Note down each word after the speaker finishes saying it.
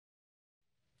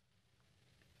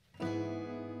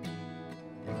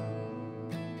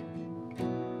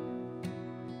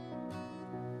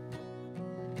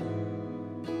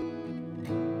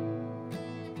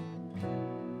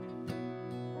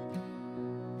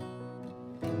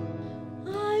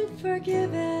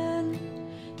forgiven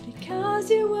because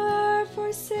you were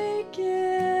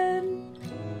forsaken.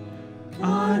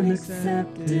 I'm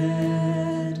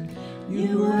accepted,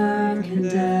 you were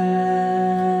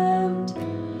condemned.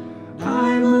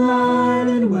 I'm alive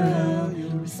and well,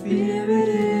 your spirit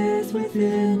is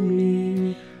within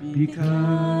me,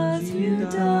 because you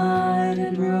died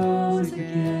and rose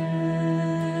again.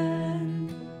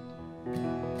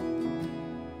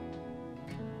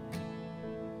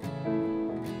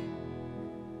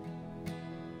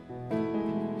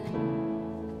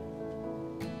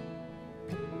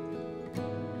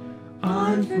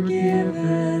 I'm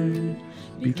forgiven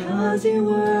because you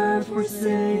were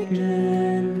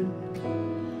forsaken.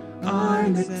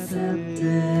 I'm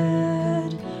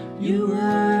accepted, you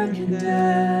were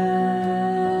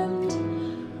condemned.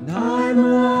 I'm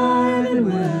alive and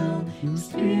well, your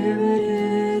spirit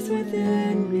is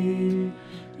within me,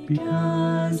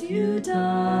 because you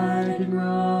died and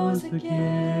rose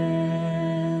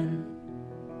again.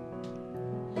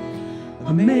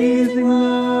 Amazing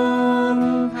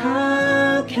love,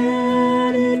 how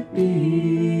can it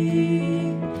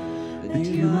be that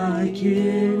you, my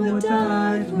King, would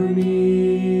die for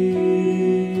me?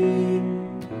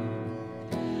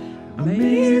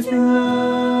 Amazing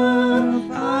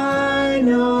love, I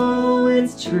know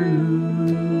it's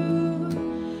true,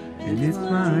 and it's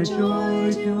my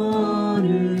joy to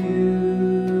honor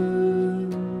you.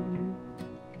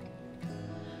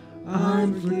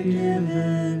 I'm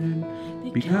forgiven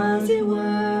because you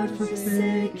were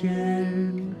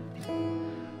forsaken.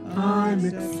 I'm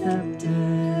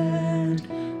accepted,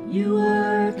 you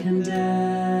were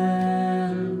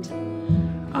condemned.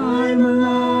 I'm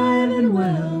alive and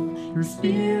well, your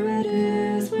spirit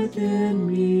is within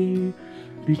me,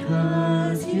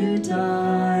 because you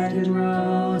died and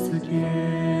rose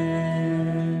again.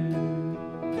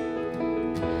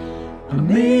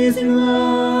 Amazing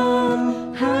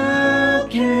love, how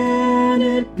can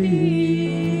it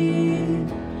be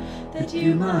that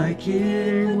you, my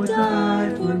King, would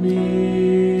die for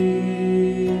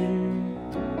me?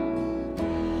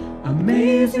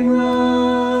 Amazing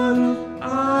love,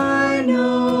 I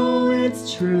know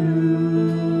it's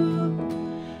true.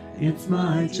 It's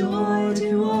my joy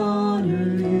to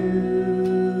honor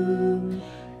you.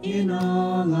 In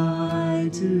all I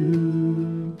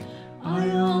do, I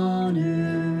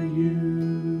honor you.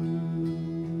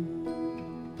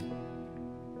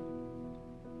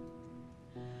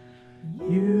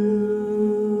 You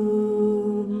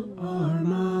are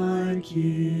my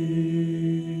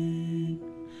King.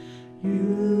 You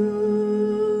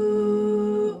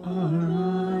are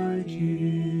my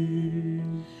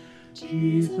King.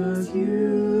 Jesus, you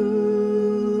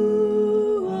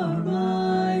are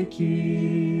my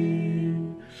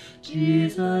King.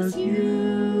 Jesus,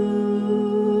 you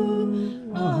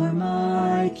are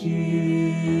my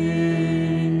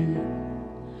King.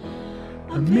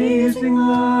 Amazing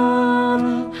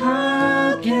love,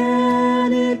 how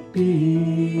can it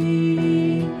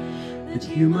be that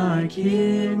you, my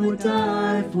King, would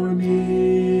die for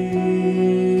me?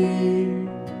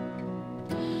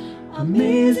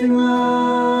 Amazing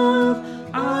love,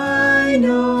 I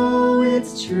know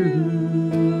it's true.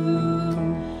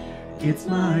 It's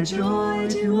my joy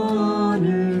to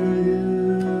honor you.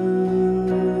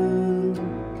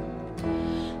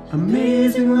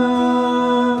 Amazing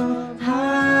love,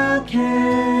 how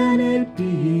can it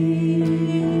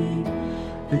be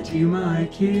that you, my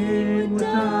King, would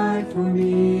die for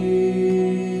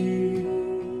me?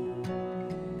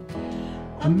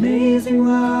 Amazing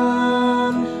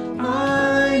love,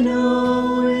 I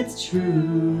know it's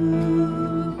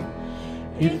true.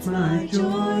 It's my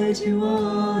joy to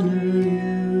honor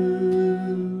you.